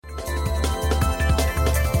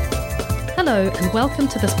Hello and welcome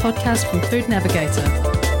to this podcast from Food Navigator.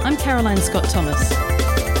 I'm Caroline Scott Thomas.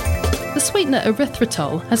 The sweetener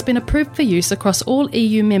erythritol has been approved for use across all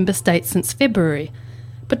EU member states since February,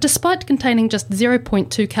 but despite containing just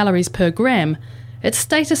 0.2 calories per gram, its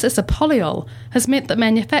status as a polyol has meant that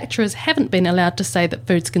manufacturers haven't been allowed to say that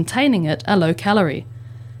foods containing it are low calorie.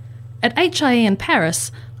 At HIE in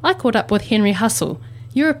Paris, I caught up with Henry Hussel,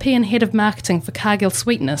 European Head of Marketing for Cargill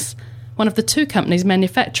Sweetness, one of the two companies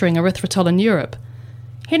manufacturing erythritol in Europe.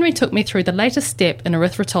 Henry took me through the latest step in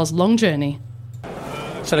erythritol's long journey.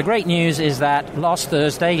 So the great news is that last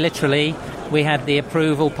Thursday, literally, we had the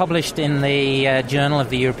approval published in the Journal of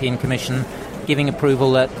the European Commission, giving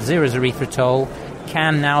approval that Xero's erythritol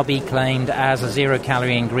can now be claimed as a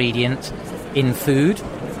zero-calorie ingredient in food,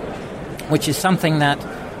 which is something that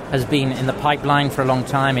has been in the pipeline for a long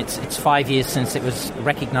time. It's 5 years since it was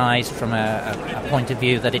recognised from a point of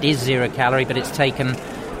view that it is zero-calorie, but it's taken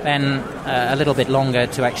then a little bit longer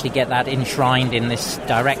to actually get that enshrined in this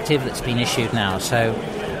directive that's been issued now. So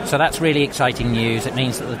that's really exciting news. It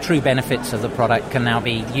means that the true benefits of the product can now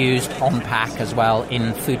be used on pack as well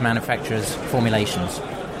in food manufacturers' formulations.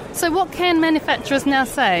 So what can manufacturers now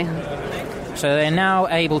say? So they're now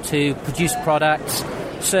able to produce products,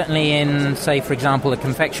 certainly in, say, for example, the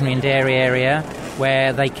confectionery and dairy area,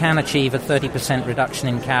 where they can achieve a 30% reduction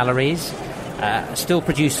in calories, still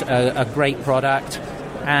produce a great product,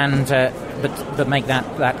 and but make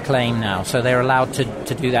that claim now. So they're allowed to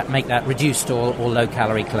do that, make that reduced or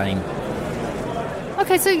low-calorie claim.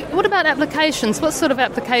 Okay, so what about applications? What sort of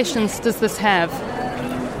applications does this have?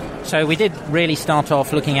 So we did really start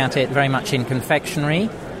off looking at it very much in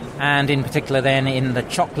confectionery, and in particular then in the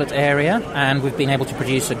chocolate area, and we've been able to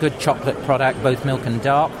produce a good chocolate product, both milk and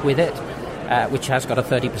dark, with it, which has got a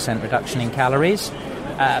 30% reduction in calories.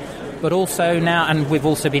 But also now, and we've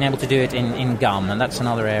also been able to do it in gum, and that's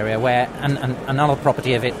another area where, and another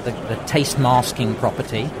property of it, the taste masking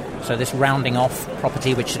property, so this rounding off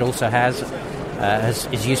property, which it also has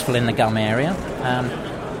is useful in the gum area.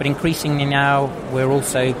 But increasingly now, we're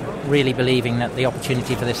also really believing that the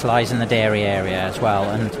opportunity for this lies in the dairy area as well,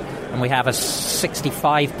 and we have a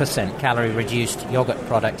 65% calorie-reduced yoghurt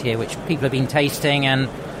product here, which people have been tasting and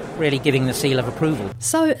really giving the seal of approval.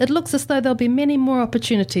 So it looks as though there'll be many more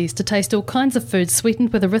opportunities to taste all kinds of foods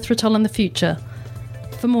sweetened with erythritol in the future.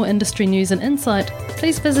 For more industry news and insight,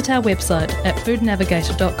 please visit our website at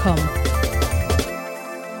foodnavigator.com.